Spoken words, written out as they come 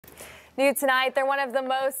New tonight, they're one of the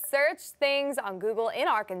most searched things on Google in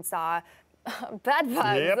Arkansas. Bed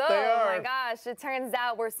bugs. Yep, they are. Oh my gosh, it turns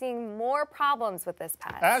out we're seeing more problems with this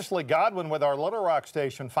pest. Ashley Godwin with our Little Rock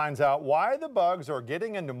station finds out why the bugs are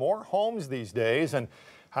getting into more homes these days and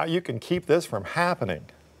how you can keep this from happening.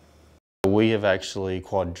 We have actually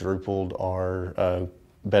quadrupled our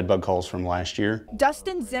bed bug calls from last year.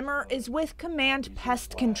 Dustin Zimmer is with Command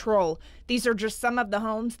Pest Control. These are just some of the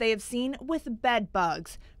homes they have seen with bed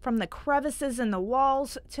bugs, from the crevices in the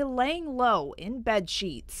walls to laying low in bed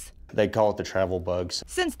sheets. They call it the travel bugs.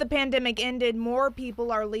 Since the pandemic ended, more people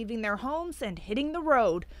are leaving their homes and hitting the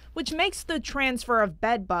road, which makes the transfer of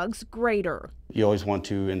bed bugs greater. You always want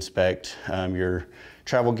to inspect your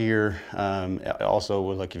travel gear. Also,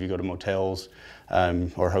 like if you go to motels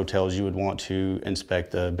or hotels, you would want to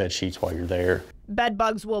inspect the bed sheets while you're there. Bed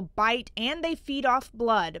bugs will bite and they feed off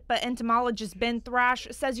blood, but entomologist Ben Thrash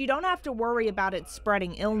says you don't have to worry about it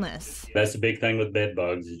spreading illness. That's the big thing with bed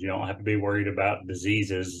bugs is you don't have to be worried about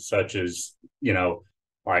diseases such as,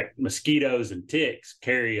 like mosquitoes and ticks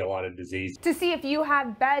carry a lot of disease. To see if you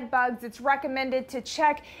have bed bugs, it's recommended to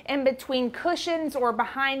check in between cushions or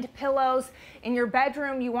behind pillows. In your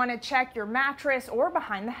bedroom, you want to check your mattress or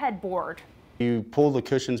behind the headboard. You pull the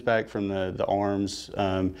cushions back from the arms.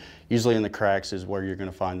 Usually in the cracks is where you're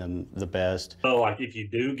going to find them the best. So like if you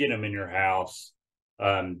do get them in your house,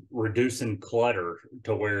 reducing clutter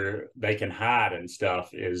to where they can hide and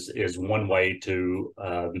stuff is one way to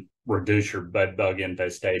reduce your bed bug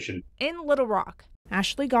infestation. In Little Rock,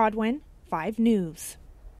 Ashley Godwin, 5 News.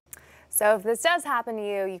 So if this does happen to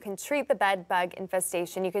you, you can treat the bed bug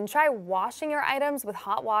infestation. You can try washing your items with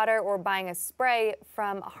hot water or buying a spray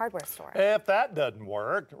from a hardware store. If that doesn't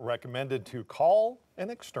work, recommended to call an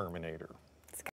exterminator.